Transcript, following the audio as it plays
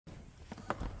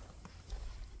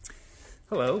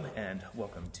Hello, and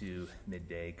welcome to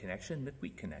Midweek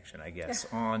Connection, I guess,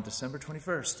 on December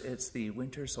 21st. It's the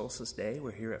winter solstice day.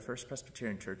 We're here at First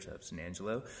Presbyterian Church of San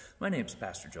Angelo. My name's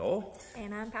Pastor Joel.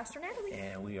 And I'm Pastor Natalie.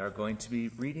 And we are going to be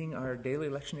reading our daily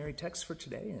lectionary text for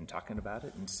today and talking about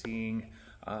it and seeing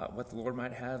what the Lord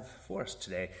might have for us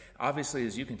today. Obviously,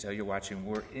 as you can tell, you're watching,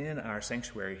 we're in our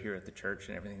sanctuary here at the church,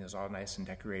 and everything is all nice and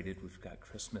decorated. We've got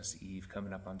Christmas Eve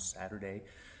coming up on Saturday.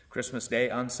 Christmas Day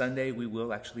on Sunday, we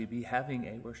will actually be having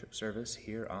a worship service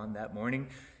here on that morning.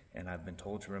 And I've been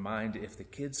told to remind, if the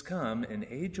kids come in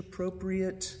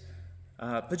age-appropriate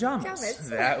pajamas,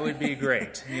 that would be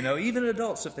great. You know, even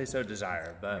adults if they so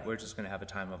desire. But we're just going to have a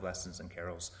time of lessons and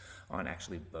carols on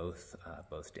actually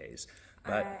both days.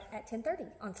 But at 10:30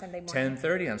 on Sunday morning.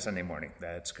 10:30 on Sunday morning,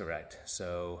 that's correct.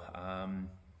 So,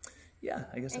 yeah,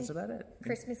 I guess that's about it.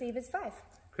 Christmas Eve is 5.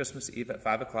 Christmas Eve at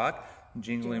 5 o'clock.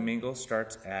 Jingle and Mingle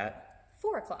starts at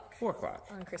 4 o'clock. 4 o'clock.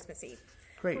 On Christmas Eve.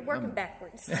 Great. We're working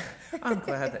backwards. I'm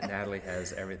glad that Natalie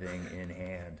has everything in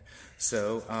hand.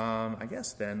 So I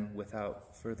guess then,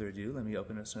 without further ado, let me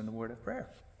open us in a word of prayer.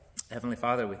 Heavenly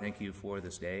Father, we thank you for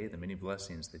this day, the many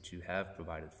blessings that you have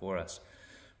provided for us.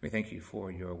 We thank you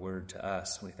for your word to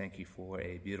us. We thank you for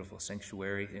a beautiful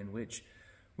sanctuary in which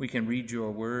we can read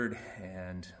your word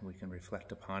and we can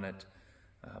reflect upon it.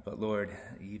 But Lord,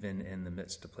 even in the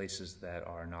midst of places that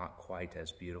are not quite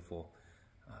as beautiful,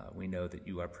 we know that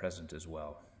you are present as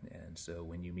well. And so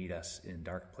when you meet us in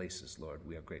dark places, Lord,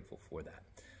 we are grateful for that.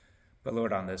 But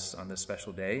Lord, on this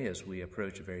special day, as we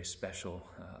approach a very special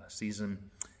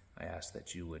season, I ask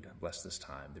that you would bless this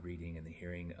time, the reading and the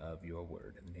hearing of your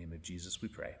word. In the name of Jesus we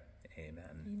pray. Amen.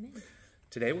 Amen.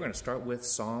 Today we're going to start with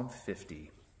Psalm 50.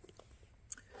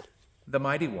 The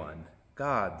mighty one,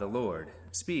 God, the Lord,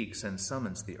 speaks and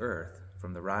summons the earth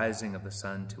from the rising of the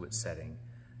sun to its setting.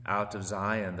 Out of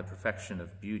Zion, the perfection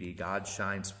of beauty, God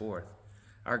shines forth.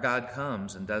 Our God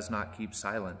comes and does not keep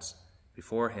silence.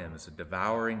 Before him is a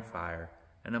devouring fire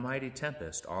and a mighty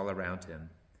tempest all around him.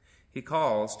 He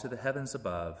calls to the heavens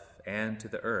above and to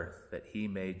the earth that he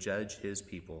may judge his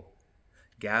people.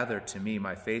 Gather to me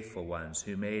my faithful ones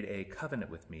who made a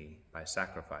covenant with me by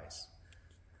sacrifice.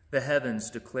 The heavens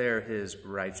declare his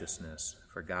righteousness,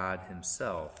 for God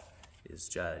himself is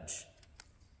judge.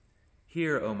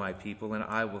 Hear, O my people, and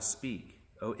I will speak.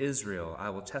 O Israel, I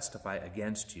will testify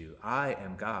against you. I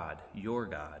am God, your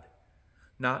God.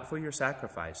 Not for your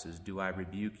sacrifices do I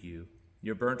rebuke you.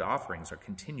 Your burnt offerings are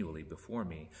continually before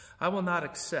me. I will not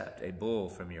accept a bull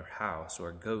from your house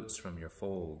or goats from your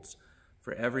folds.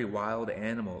 For every wild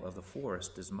animal of the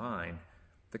forest is mine,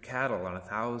 the cattle on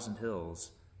 1,000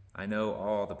 hills. I know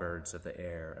all the birds of the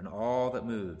air, and all that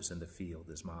moves in the field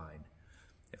is mine.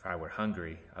 If I were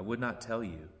hungry, I would not tell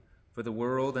you, for the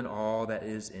world and all that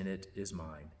is in it is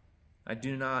mine. I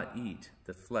do not eat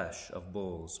the flesh of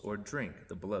bulls or drink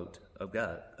the bloat of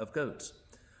goats.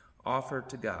 Offer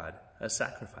to God a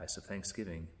sacrifice of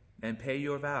thanksgiving, and pay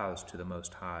your vows to the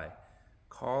Most High.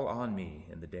 Call on me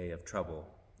in the day of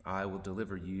trouble. I will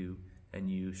deliver you,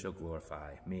 and you shall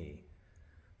glorify me.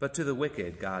 But to the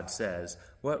wicked, God says,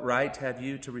 what right have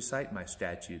you to recite my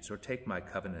statutes or take my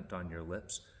covenant on your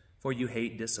lips? For you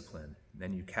hate discipline,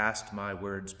 and you cast my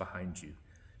words behind you.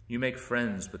 You make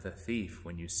friends with a thief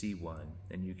when you see one,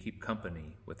 and you keep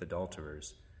company with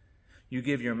adulterers. You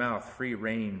give your mouth free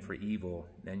rein for evil,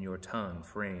 and your tongue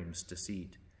frames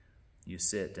deceit. You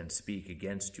sit and speak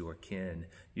against your kin.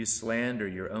 You slander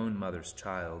your own mother's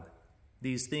child.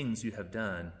 These things you have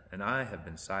done, and I have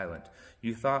been silent.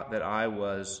 You thought that I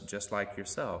was just like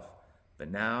yourself, but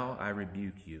now I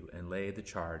rebuke you and lay the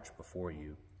charge before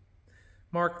you.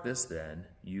 Mark this then,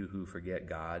 you who forget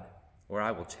God, or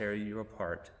I will tear you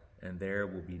apart, and there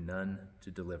will be none to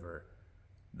deliver.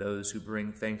 Those who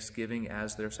bring thanksgiving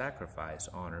as their sacrifice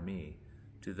honor me.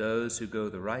 To those who go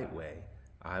the right way,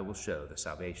 I will show the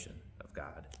salvation of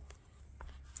God.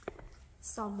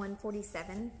 Psalm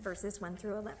 147, verses 1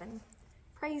 through 11.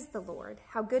 Praise the Lord.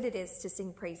 How good it is to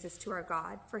sing praises to our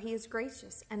God, for he is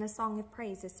gracious, and a song of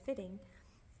praise is fitting.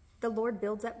 The Lord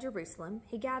builds up Jerusalem.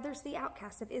 He gathers the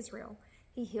outcasts of Israel.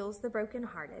 He heals the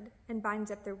brokenhearted and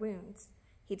binds up their wounds.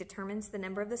 He determines the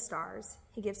number of the stars.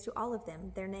 He gives to all of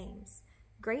them their names.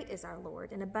 Great is our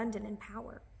Lord and abundant in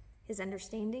power. His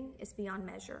understanding is beyond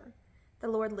measure. The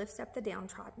Lord lifts up the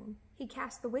downtrodden. He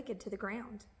casts the wicked to the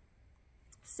ground.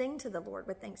 Sing to the Lord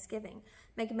with thanksgiving.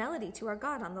 Make melody to our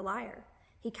God on the lyre.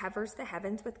 He covers the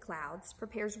heavens with clouds,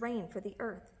 prepares rain for the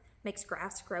earth, makes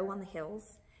grass grow on the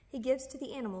hills. He gives to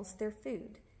the animals their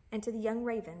food, and to the young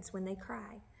ravens when they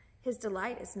cry. His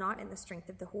delight is not in the strength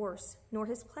of the horse, nor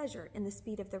his pleasure in the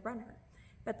speed of the runner.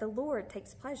 But the Lord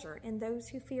takes pleasure in those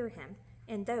who fear him,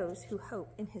 and those who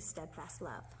hope in his steadfast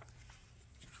love.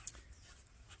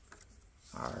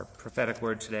 Our prophetic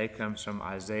word today comes from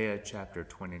Isaiah chapter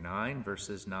 29,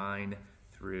 verses 9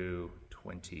 through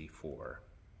 24.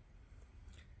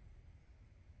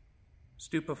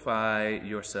 Stupefy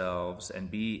yourselves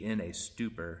and be in a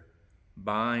stupor.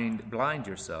 Blind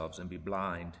yourselves and be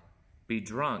blind. Be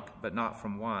drunk, but not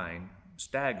from wine.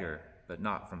 Stagger, but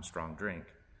not from strong drink.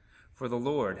 For the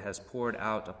Lord has poured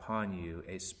out upon you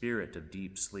a spirit of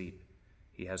deep sleep.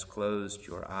 He has closed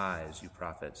your eyes, you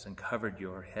prophets, and covered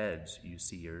your heads, you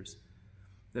seers.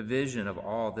 The vision of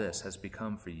all this has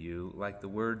become for you like the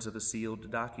words of a sealed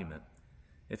document.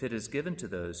 If it is given to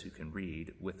those who can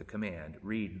read with the command,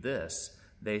 "Read this,"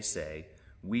 they say,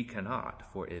 "We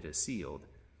cannot, for it is sealed."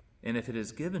 And if it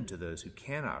is given to those who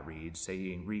cannot read,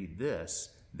 saying, "Read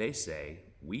this," they say,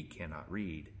 "We cannot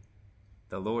read."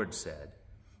 The Lord said,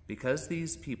 "Because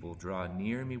these people draw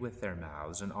near me with their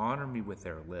mouths and honor me with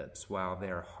their lips, while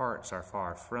their hearts are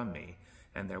far from me,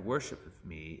 and their worship of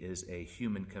me is a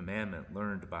human commandment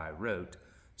learned by rote,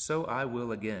 so I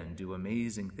will again do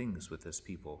amazing things with this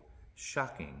people,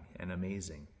 shocking and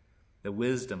amazing. The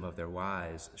wisdom of their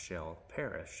wise shall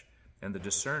perish, and the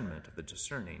discernment of the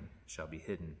discerning shall be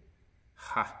hidden.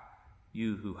 Ha!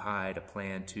 You who hide a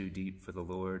plan too deep for the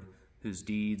Lord, whose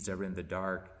deeds are in the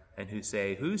dark, and who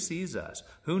say, 'Who sees us?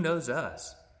 Who knows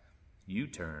us?' You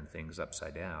turn things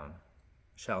upside down.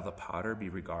 Shall the potter be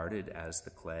regarded as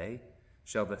the clay?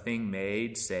 Shall the thing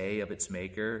made say of its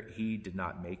maker, 'He did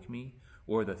not make me'?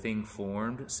 Or the thing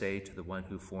formed say to the one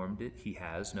who formed it, 'He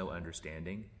has no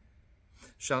understanding'?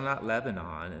 Shall not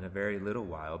Lebanon in a very little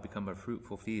while become a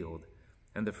fruitful field,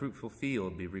 and the fruitful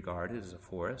field be regarded as a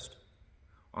forest?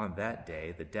 On that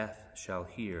day the deaf shall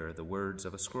hear the words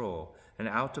of a scroll, and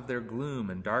out of their gloom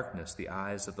and darkness the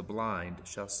eyes of the blind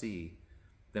shall see.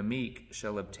 The meek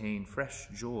shall obtain fresh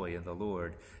joy in the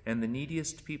Lord, and the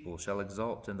neediest people shall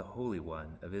exult in the Holy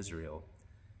One of Israel.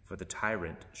 For the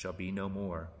tyrant shall be no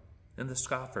more, and the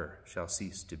scoffer shall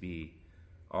cease to be.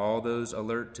 All those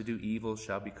alert to do evil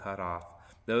shall be cut off,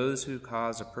 those who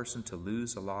cause a person to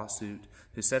lose a lawsuit,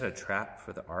 who set a trap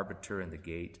for the arbiter in the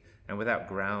gate, and without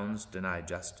grounds deny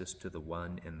justice to the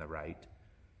one in the right.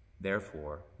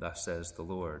 Therefore, thus says the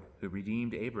Lord, who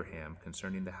redeemed Abraham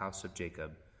concerning the house of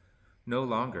Jacob, no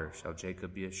longer shall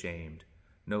Jacob be ashamed,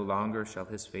 no longer shall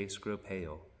his face grow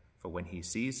pale, for when he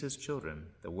sees his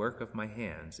children, the work of my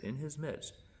hands, in his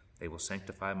midst, they will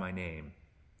sanctify my name.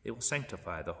 They will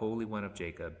sanctify the Holy One of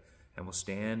Jacob, and will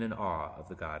stand in awe of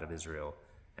the God of Israel.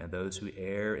 And those who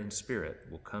err in spirit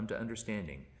will come to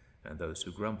understanding, and those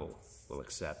who grumble will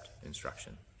accept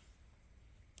instruction.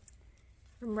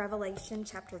 From Revelation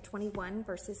chapter 21,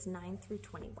 verses 9 through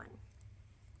 21.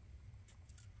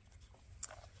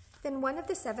 Then one of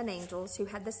the 7 angels who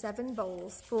had the 7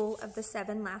 bowls full of the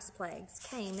 7 last plagues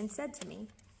came and said to me,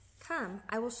 "Come,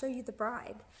 I will show you the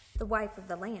bride, the wife of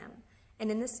the Lamb." And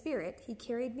in the Spirit he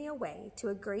carried me away to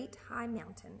a great high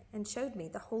mountain and showed me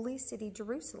the holy city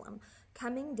Jerusalem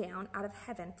coming down out of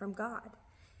heaven from God.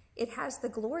 It has the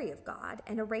glory of God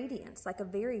and a radiance like a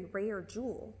very rare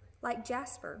jewel, like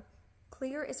jasper,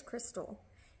 clear as crystal.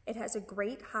 It has a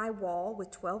great high wall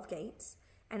with 12 gates,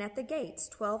 and at the gates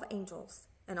 12 angels,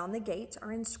 and on the gates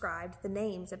are inscribed the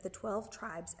names of the 12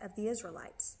 tribes of the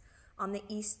Israelites. On the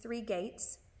east 3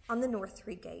 gates, on the north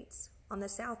 3 gates, on the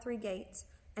south 3 gates,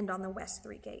 and on the west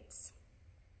 3 gates.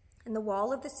 And the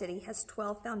wall of the city has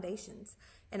 12 foundations,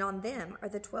 and on them are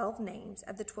the 12 names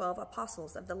of the 12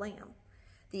 apostles of the Lamb.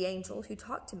 The angel who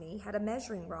talked to me had a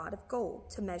measuring rod of gold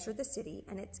to measure the city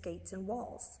and its gates and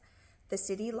walls. The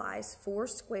city lies 4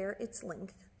 square its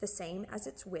length, the same as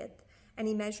its width, and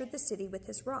he measured the city with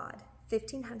his rod,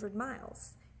 1,500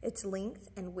 miles. Its length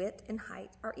and width and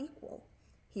height are equal.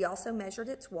 He also measured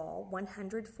its wall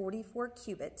 144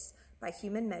 cubits by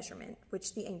human measurement,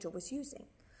 which the angel was using.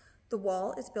 The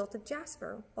wall is built of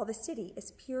jasper, while the city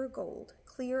is pure gold,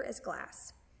 clear as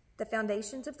glass. The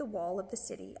foundations of the wall of the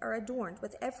city are adorned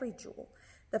with every jewel.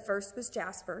 The first was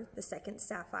jasper, the second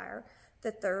sapphire,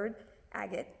 the third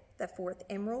agate, the fourth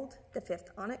emerald, the fifth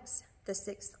onyx, the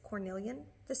sixth cornelian,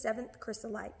 the seventh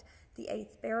chrysolite, the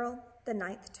 8th beryl, the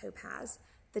 9th topaz,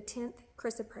 the 10th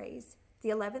chrysoprase, the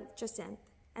 11th jacinth,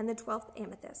 and the 12th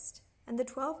amethyst. And the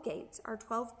 12 gates are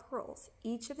 12 pearls.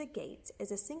 Each of the gates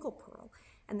is a single pearl,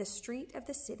 and the street of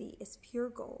the city is pure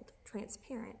gold,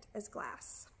 transparent as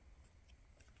glass.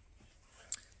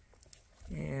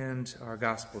 And our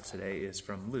gospel today is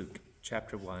from Luke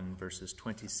chapter 1, verses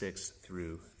 26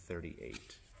 through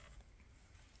 38.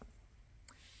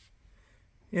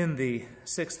 In the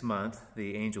 6th month,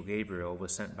 the angel Gabriel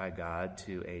was sent by God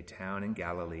to a town in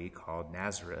Galilee called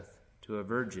Nazareth, to to a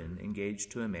virgin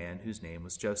engaged to a man whose name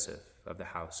was Joseph, of the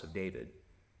house of David.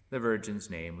 The virgin's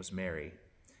name was Mary.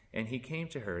 And he came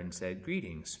to her and said,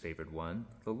 "Greetings, favored one,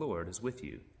 the Lord is with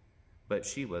you." But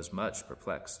she was much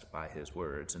perplexed by his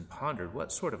words, and pondered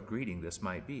what sort of greeting this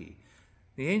might be.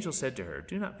 The angel said to her,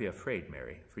 "Do not be afraid,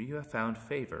 Mary, for you have found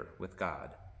favor with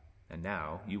God. And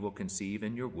now you will conceive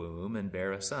in your womb and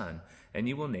bear a son, and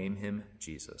you will name him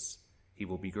Jesus. He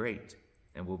will be great,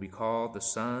 and will be called the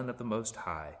Son of the Most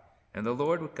High, and the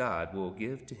Lord God will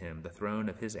give to him the throne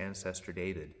of his ancestor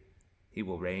David. He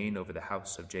will reign over the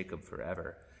house of Jacob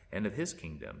forever, and of his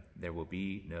kingdom there will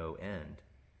be no end."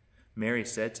 Mary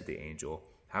said to the angel,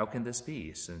 "How can this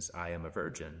be, since I am a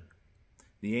virgin?"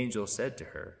 The angel said to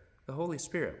her, "The Holy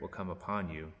Spirit will come upon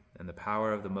you, and the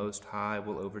power of the Most High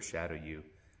will overshadow you.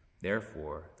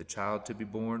 Therefore, the child to be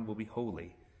born will be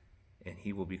holy, and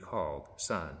he will be called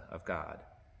Son of God.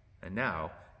 And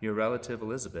now, your relative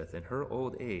Elizabeth, in her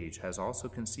old age, has also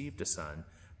conceived a son,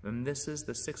 and this is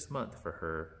the 6th month for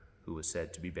her who was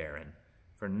said to be barren,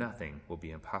 for nothing will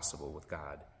be impossible with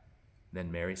God."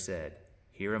 Then Mary said,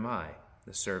 "Here am I,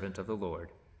 the servant of the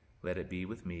Lord. Let it be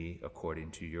with me according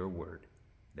to your word."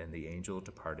 Then the angel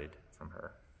departed from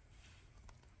her.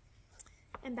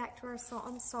 And back to our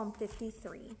psalm, Psalm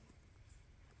 53.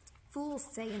 Fools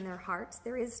say in their hearts,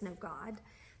 "There is no God."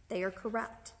 They are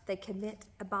corrupt. They commit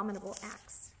abominable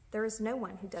acts. There is no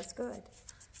one who does good.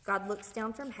 God looks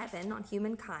down from heaven on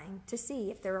humankind to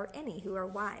see if there are any who are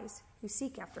wise, who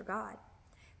seek after God.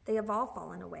 They have all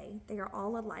fallen away. They are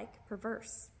all alike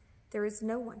perverse. There is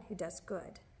no one who does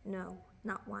good. No,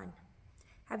 not one.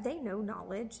 Have they no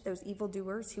knowledge, those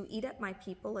evildoers who eat up my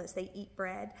people as they eat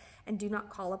bread and do not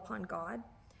call upon God?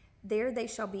 There they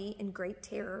shall be in great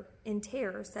terror, in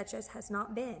terror such as has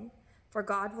not been, for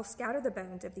God will scatter the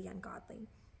bones of the ungodly.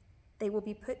 They will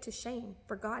be put to shame,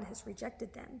 for God has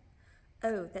rejected them.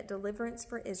 Oh, that deliverance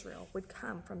for Israel would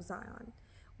come from Zion.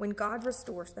 When God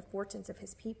restores the fortunes of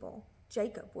his people,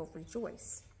 Jacob will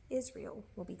rejoice. Israel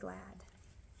will be glad.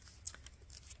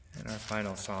 And our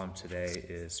final psalm today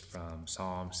is from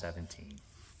Psalm 17.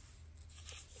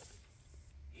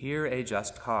 Hear a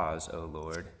just cause, O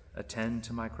Lord. Attend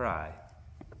to my cry.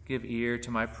 Give ear to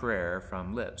my prayer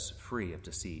from lips free of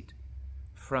deceit.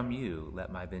 From you let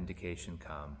my vindication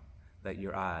come. Let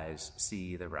your eyes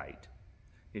see the right.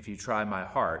 If you try my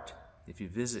heart, if you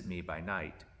visit me by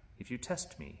night, if you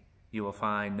test me, you will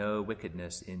find no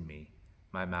wickedness in me.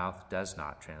 My mouth does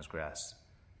not transgress.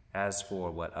 As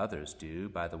for what others do,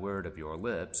 by the word of your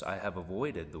lips, I have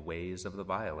avoided the ways of the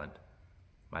violent.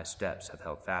 My steps have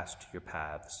held fast to your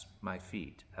paths. My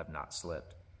feet have not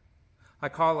slipped. I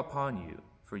call upon you,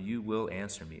 for you will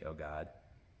answer me, O God.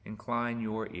 Incline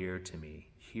your ear to me.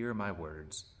 Hear my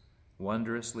words.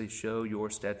 Wondrously show your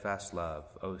steadfast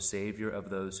love, O Savior of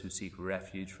those who seek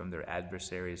refuge from their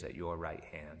adversaries at your right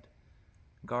hand.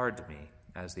 Guard me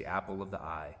as the apple of the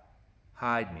eye.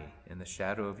 Hide me in the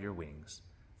shadow of your wings.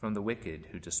 From the wicked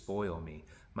who despoil me,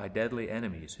 my deadly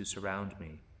enemies who surround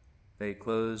me. They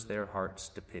close their hearts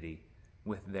to pity.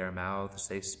 With their mouths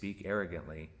they speak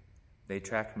arrogantly. They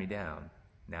track me down.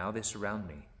 Now they surround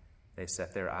me. They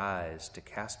set their eyes to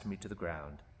cast me to the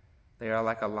ground. They are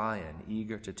like a lion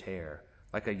eager to tear,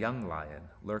 like a young lion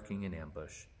lurking in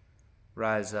ambush.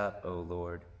 Rise up, O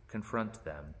Lord, confront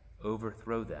them,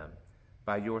 overthrow them.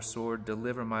 By your sword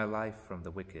deliver my life from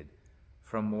the wicked.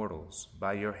 From mortals,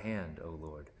 by your hand, O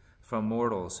Lord, from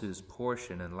mortals whose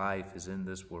portion in life is in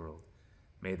this world.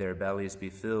 May their bellies be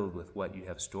filled with what you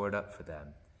have stored up for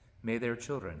them. May their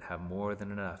children have more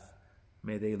than enough.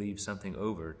 May they leave something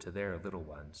over to their little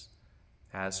ones.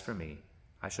 As for me,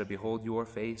 I shall behold your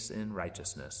face in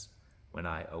righteousness. When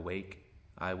I awake,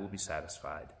 I will be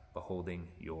satisfied, beholding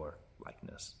your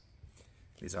likeness.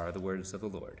 These are the words of the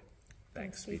Lord.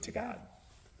 Thanks be to God.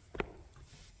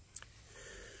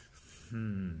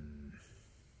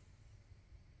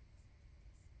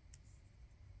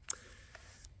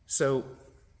 So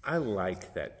I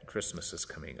like that Christmas is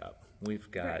coming up.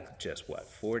 We've got just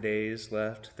 4 days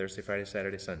left? Thursday, Friday,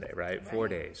 Saturday, Sunday, right? 4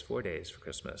 days for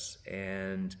Christmas.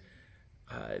 And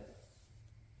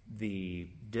the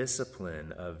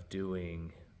discipline of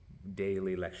doing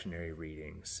daily lectionary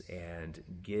readings and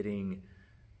getting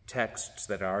texts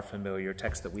that are familiar,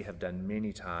 texts that we have done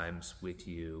many times with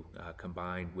you,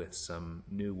 combined with some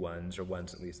new ones, or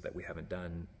ones at least that we haven't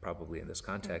done probably in this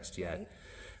context yet.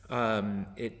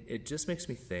 It just makes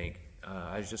me think.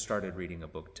 I just started reading a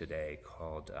book today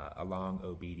called Along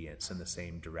Obedience in the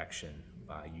Same Direction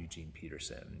by Eugene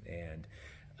Peterson. And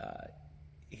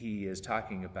he is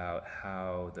talking about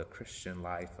how the Christian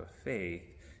life of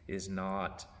faith is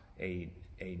not a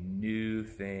new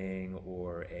thing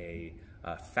or a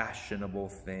fashionable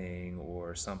thing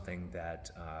or something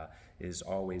that is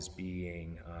always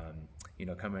being,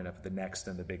 coming up the next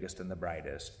and the biggest and the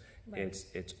brightest. Right.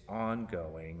 It's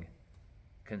ongoing,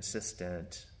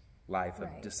 consistent life of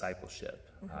discipleship,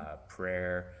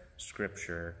 prayer,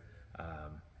 scripture,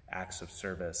 acts of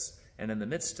service. And in the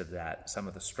midst of that, some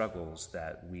of the struggles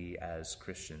that we as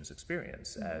Christians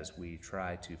experience as we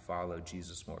try to follow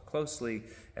Jesus more closely,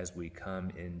 as we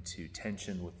come into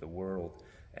tension with the world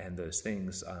and those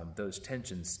things, those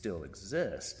tensions still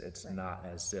exist. It's not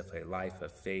as if a life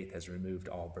of faith has removed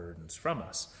all burdens from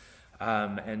us.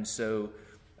 And so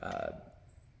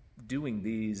doing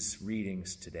these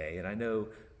readings today, and I know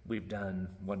we've done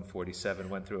 147,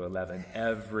 1 through 11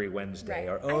 every Wednesday,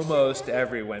 or almost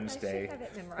every Wednesday. I should have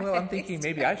it memorized. Well, I'm thinking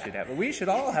maybe I should have it. We should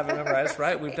all have it memorized,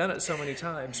 right? We've done it so many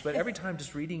times, but every time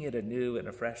just reading it anew and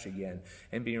afresh again,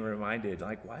 and being reminded,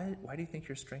 like, why do you think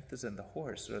your strength is in the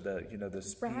horse, or the the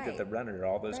speed of the runner,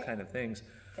 all those kind of things?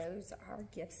 Those are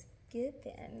gifts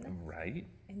given, right?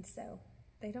 And so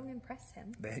they don't impress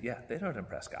him. They don't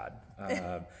impress God.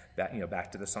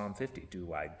 Back to the Psalm 50.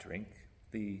 Do I drink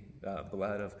the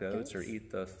blood of goats or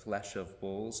eat the flesh of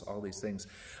bulls? All these things,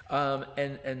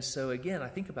 and so again, I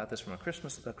think about this from a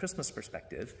Christmas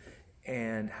perspective,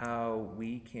 and how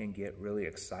we can get really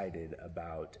excited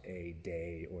about a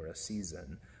day or a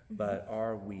season, but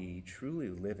are we truly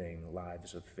living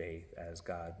lives of faith as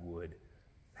God would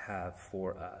have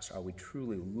for us? Are we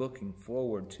truly looking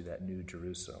forward to that new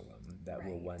Jerusalem that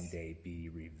will one day be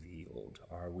revealed?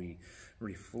 Are we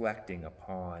reflecting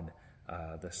upon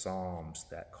the Psalms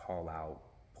that call out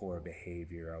poor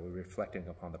behavior? Are we reflecting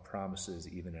upon the promises,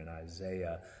 even in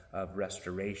Isaiah, of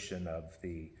restoration of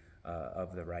the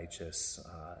righteous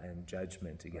and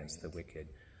judgment against the wicked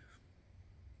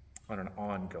on an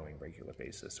ongoing, regular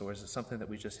basis? Or is it something that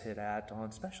we just hit at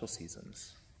on special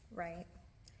seasons? Right.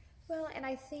 Well, and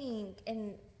I think,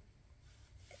 and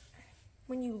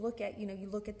when you look at, you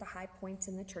look at the high points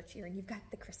in the church year, and you've got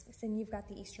the Christmas, and you've got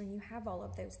the Easter, and you have all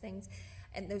of those things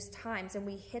and those times, and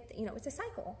we hit, it's a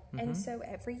cycle. And so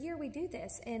every year we do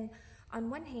this. And on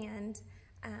one hand,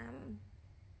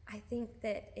 I think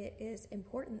that it is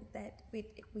important that we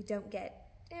don't get,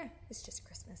 it's just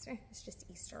Christmas, it's just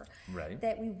Easter. Right.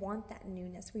 That we want that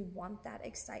newness, we want that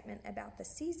excitement about the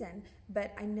season.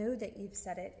 But I know that you've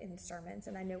said it in sermons,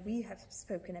 and I know we have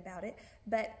spoken about it,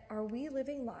 but are we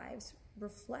living lives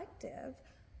reflective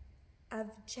of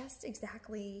just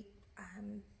exactly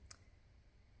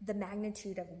the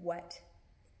magnitude of what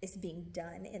is being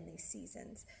done in these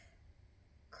seasons?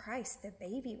 Christ, the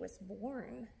baby, was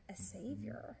born a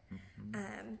Savior.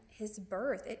 His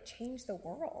birth, it changed the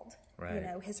world. Right.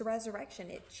 His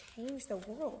resurrection, it changed the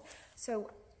world.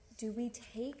 So do we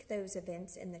take those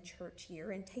events in the church year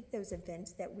and take those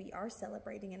events that we are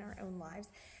celebrating in our own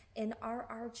lives, and are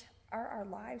our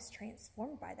lives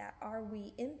transformed by that? Are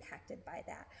we impacted by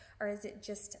that? Or is it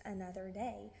just another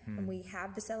day? And we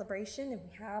have the celebration, and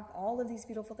we have all of these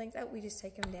beautiful things. We just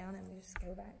take them down and we just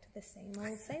go back to the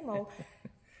same old.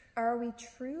 Are we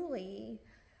truly,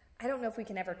 I don't know if we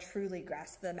can ever truly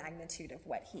grasp the magnitude of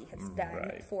what he has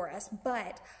done for us,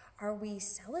 but are we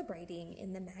celebrating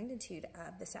in the magnitude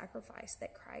of the sacrifice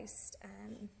that Christ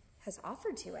has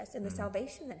offered to us, and the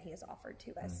salvation that he has offered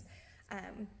to us?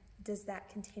 Does that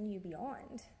continue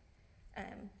beyond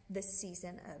this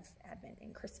season of Advent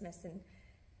and Christmas and,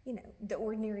 the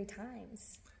ordinary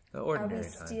times? Are we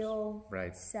still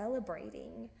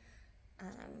celebrating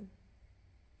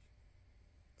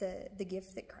the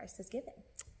gift that Christ has given?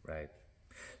 Right.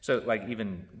 So, like,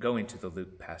 even going to the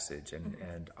Luke passage,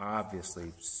 and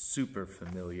obviously super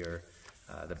familiar,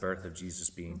 the birth of Jesus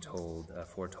being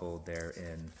foretold there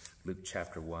in Luke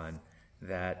chapter 1,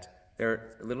 that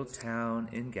there's a little town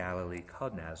in Galilee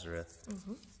called Nazareth.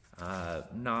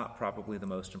 Not probably the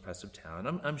most impressive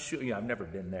town. I'm sure, I've never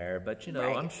been there, but,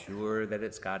 I'm sure that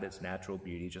it's got its natural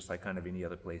beauty, just like kind of any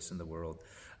other place in the world.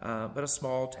 But a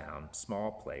small town,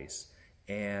 small place.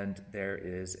 And there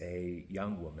is a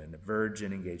young woman, a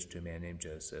virgin, engaged to a man named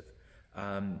Joseph.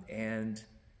 And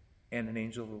an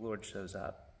angel of the Lord shows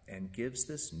up and gives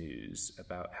this news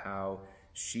about how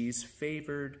she's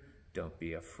favored. Don't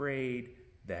be afraid,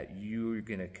 that you're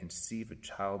going to conceive a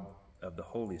child of the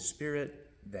Holy Spirit,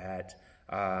 that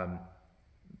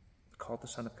called the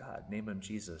Son of God. Name him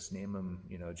Jesus. Name him,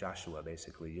 Joshua,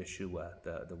 basically, Yeshua,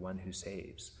 the one who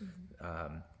saves.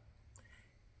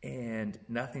 And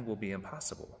nothing will be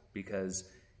impossible, because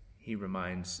he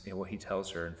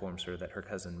tells her, informs her that her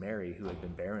cousin Mary, who had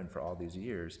been barren for all these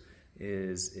years,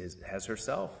 has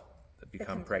herself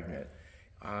become pregnant.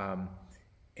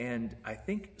 And I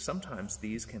think sometimes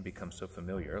these can become so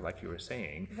familiar, like you were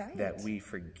saying, Right. that we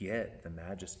forget the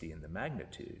majesty and the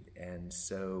magnitude. And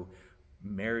so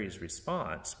Mary's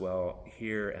response, well,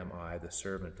 here am I, the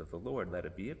servant of the Lord, let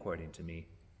it be according to me.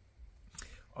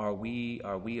 Are we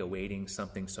awaiting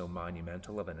something so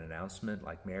monumental of an announcement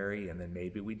like Mary, and then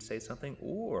maybe we'd say something?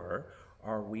 Or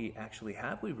have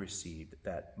we received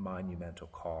that monumental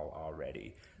call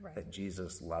already? Right. That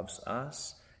Jesus loves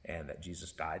us, and that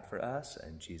Jesus died for us,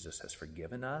 and Jesus has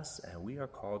forgiven us, and we are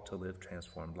called to live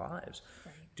transformed lives.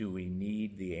 Right. Do we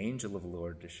need the angel of the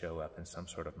Lord to show up in some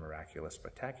sort of miraculous,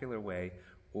 spectacular way,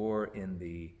 or in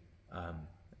the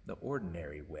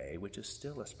ordinary way, which is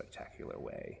still a spectacular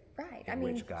way, Right. in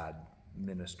which God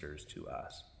ministers to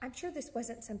us? I'm sure this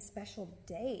wasn't some special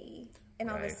day, and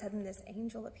all of a Right. sudden this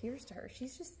angel appears to her.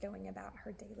 She's just going about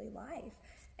her daily life.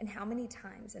 And how many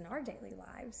times in our daily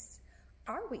lives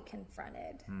are we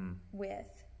confronted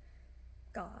with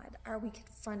God? Are we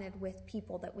confronted with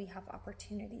people that we have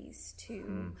opportunities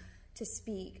to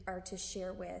speak or to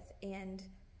share with,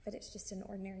 but it's just an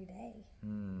ordinary day,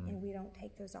 and we don't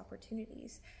take those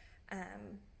opportunities?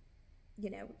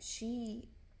 She,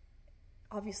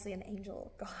 obviously an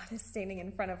angel of God is standing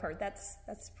in front of her.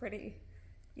 That's pretty,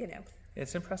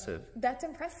 It's impressive. That's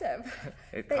impressive.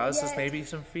 It But causes yet- maybe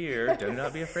some fear. Do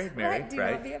not be afraid, Mary. Right, do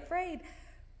not be afraid.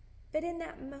 But in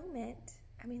that moment,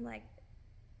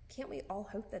 can't we all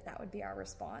hope that would be our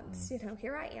response?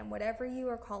 Here I am, whatever you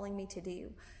are calling me to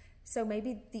do. So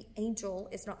maybe the angel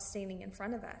is not standing in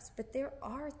front of us, but there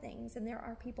are things and there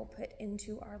are people put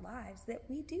into our lives that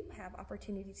we do have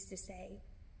opportunities to say,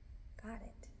 got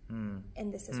it.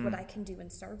 And this is what I can do in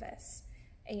service.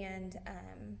 And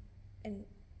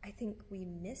I think we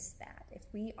miss that if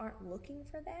we aren't looking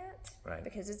for that. Right.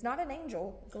 Because it's not an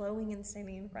angel glowing and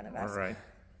standing in front of us. All right.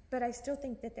 But I still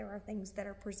think that there are things that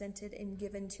are presented and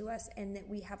given to us and that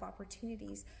we have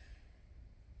opportunities.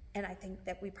 And I think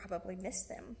that we probably miss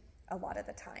them a lot of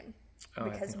the time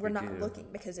because we're not looking,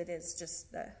 because it is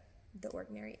just the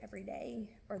ordinary everyday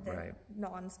or the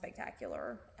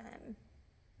non-spectacular,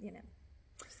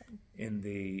 So. In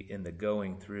the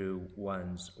going through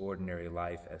one's ordinary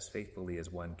life as faithfully as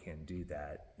one can do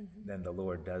that, then the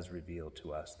Lord does reveal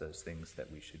to us those things that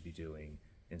we should be doing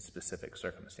in specific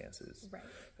circumstances. Right.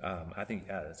 I think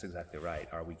that's exactly right.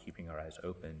 Are we keeping our eyes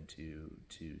open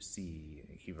to see,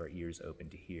 keep our ears open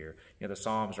to hear? The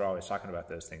Psalms are always talking about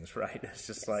those things, right? It's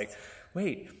just like,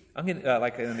 wait, I'm going to,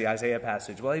 like in the Isaiah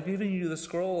passage, well, I've given you the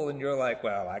scroll, and you're like,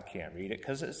 well, I can't read it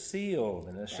because it's sealed.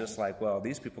 And it's just like, well,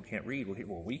 these people can't read.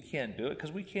 Well, we can't do it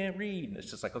because we can't read. And it's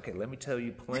just like, okay, let me tell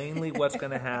you plainly what's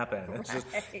going to happen. It's just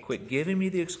quit giving me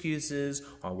the excuses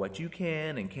on what you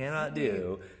can and cannot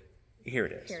do. Here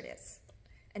it is. Here it is.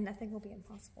 And nothing will be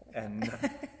impossible with And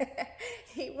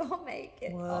He will make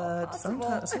it all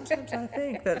possible. Sometimes I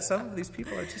think that some of these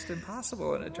people are just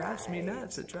impossible, and it drives me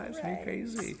nuts. It drives me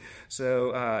crazy.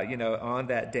 So, on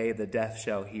that day the deaf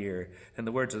shall hear, and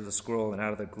the words of the scroll, and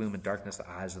out of the gloom and darkness the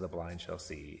eyes of the blind shall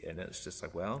see. And it's just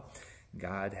like, well,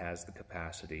 God has the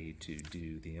capacity to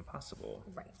do the impossible.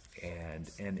 Right. And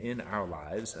in our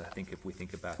lives, I think if we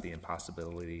think about the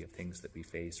impossibility of things that we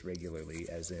face regularly,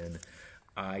 as in,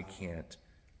 I can't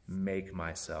make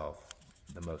myself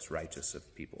the most righteous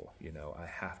of people. I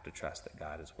have to trust that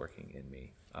God is working in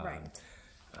me.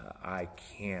 I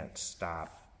can't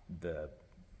stop the,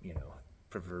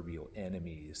 proverbial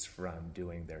enemies from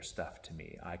doing their stuff to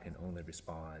me. I can only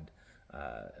respond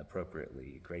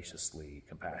appropriately, graciously,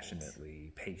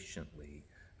 compassionately, patiently,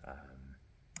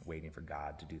 waiting for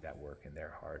God to do that work in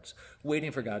their hearts,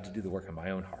 waiting for God to do the work in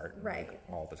my own heart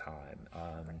all the time.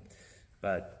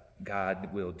 But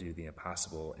God will do the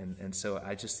impossible. And so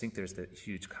I just think there's that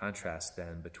huge contrast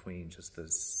then between just the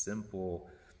simple,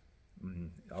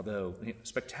 although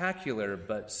spectacular,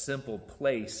 but simple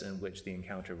place in which the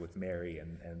encounter with Mary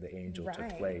and the angel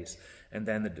took place, and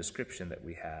then the description that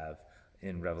we have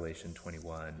in Revelation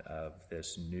 21 of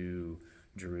this new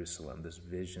Jerusalem, this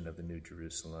vision of the new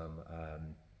Jerusalem,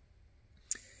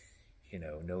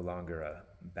 no longer a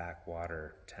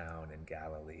backwater town in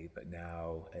Galilee, but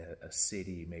now a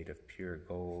city made of pure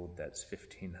gold that's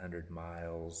 1,500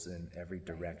 miles in every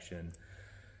direction.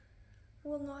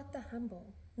 Well, not the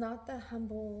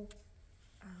humble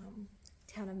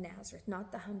town of Nazareth,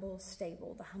 not the humble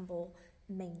stable, the humble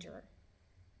manger.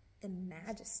 The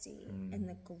majesty and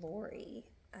the glory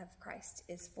of Christ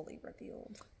is fully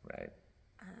revealed. Right.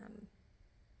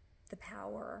 The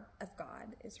power of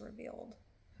God is revealed.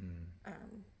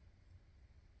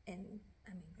 And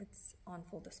it's on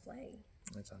full display.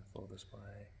 It's on full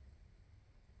display.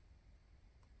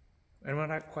 And we're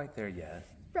not quite there yet.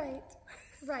 Right.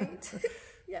 Right.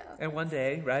 Yeah. And one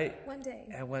day, right? One day.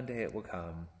 And one day it will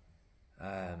come.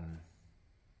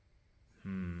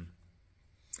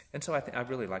 And so I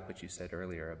really like what you said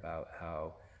earlier about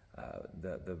how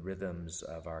the rhythms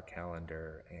of our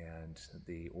calendar and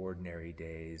the ordinary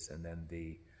days and then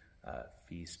the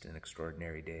feast and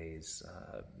extraordinary days,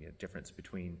 difference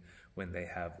between when they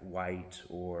have white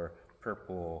or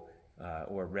purple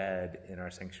or red in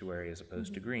our sanctuary as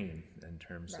opposed to green, in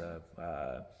terms of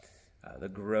the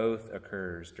growth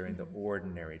occurs during the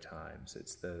ordinary times.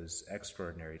 It's those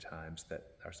extraordinary times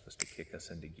that are supposed to kick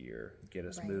us into gear, get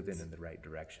us moving in the right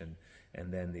direction,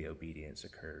 and then the obedience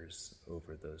occurs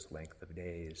over those length of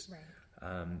days.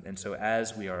 And so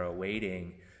as we are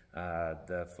awaiting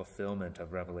the fulfillment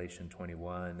of Revelation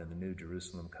 21 and the New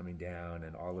Jerusalem coming down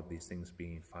and all of these things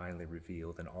being finally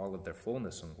revealed in all of their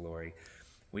fullness and glory,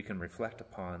 we can reflect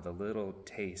upon the little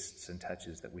tastes and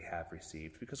touches that we have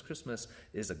received, because Christmas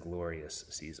is a glorious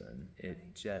season.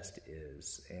 It just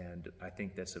is. And I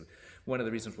think that's one of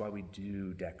the reasons why we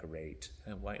do decorate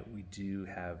and why we do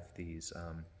have these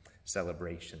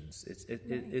celebrations. It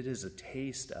is a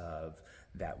taste of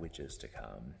that which is to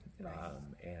come,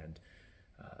 and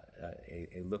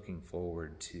a looking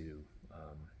forward to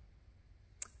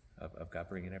of God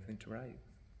bringing everything to right.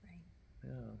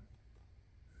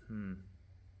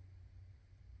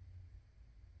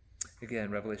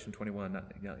 Again, Revelation 21,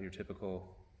 not your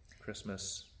typical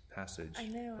Christmas passage. I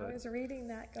know. I was reading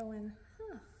that going,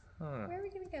 where are we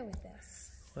going to go with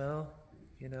this? Well,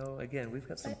 again, we've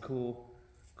got some cool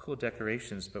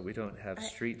decorations, but we don't have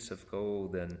streets of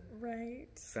gold and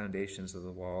foundations of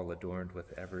the wall adorned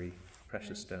with every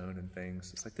precious stone and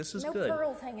things. It's like, this is good. No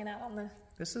pearls hanging out on the...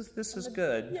 This is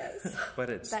good. Yes. But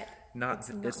it's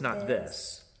not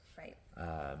this. Right.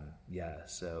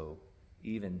 So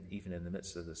even in the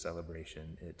midst of the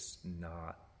celebration, it's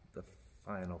not the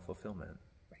final fulfillment.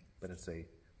 Right. But it's a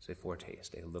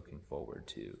foretaste, a looking forward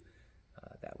to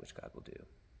that which God will do.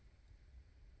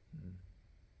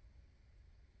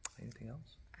 Anything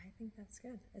else? I think that's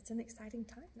good. It's an exciting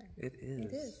time then. It is.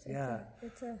 It is.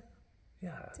 It's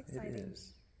exciting. It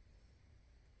is.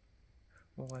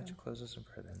 Well, why don't you close us in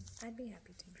prayer then? I'd be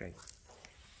happy to. Great.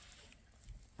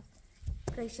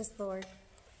 Gracious Lord,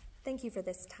 thank you for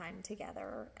this time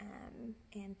together,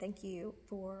 and thank you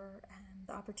for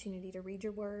the opportunity to read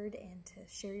your word and to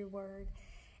share your word.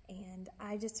 And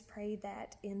I just pray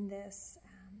that in this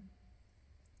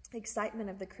excitement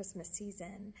of the Christmas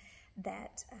season,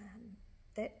 that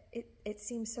it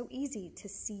seems so easy to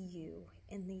see you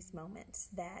in these moments,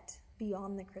 that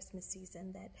beyond the Christmas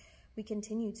season, that we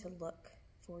continue to look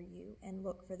for you and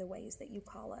look for the ways that you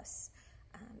call us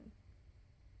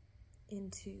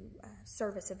into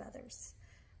service of others.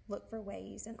 Look for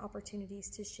ways and opportunities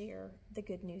to share the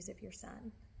good news of your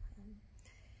Son.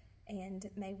 And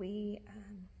may we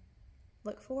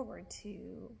look forward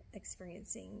to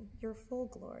experiencing your full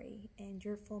glory and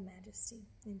your full majesty.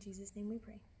 In Jesus' name we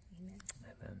pray. Amen.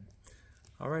 Amen.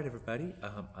 All right, everybody.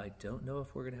 I don't know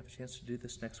if we're going to have a chance to do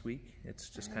this next week. It's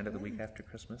just kind of the week after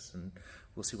Christmas, and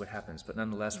we'll see what happens. But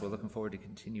nonetheless, we're looking forward to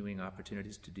continuing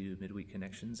opportunities to do midweek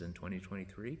connections in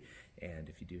 2023. And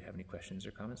if you do have any questions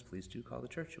or comments, please do call the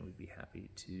church, and we'd be happy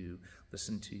to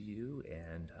listen to you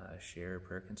and share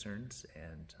prayer concerns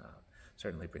and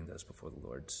certainly bring those before the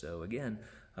Lord. So again,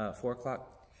 4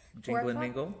 o'clock. Jingle and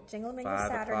Mingle. Jingle and Mingle 5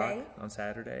 Saturday. o'clock on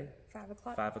Saturday. 5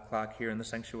 o'clock. 5 o'clock here in the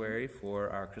sanctuary for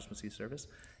our Christmas Eve service,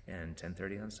 and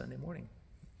 10:30 on Sunday morning.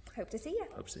 Hope to see you.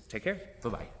 Take care.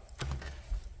 Bye-bye.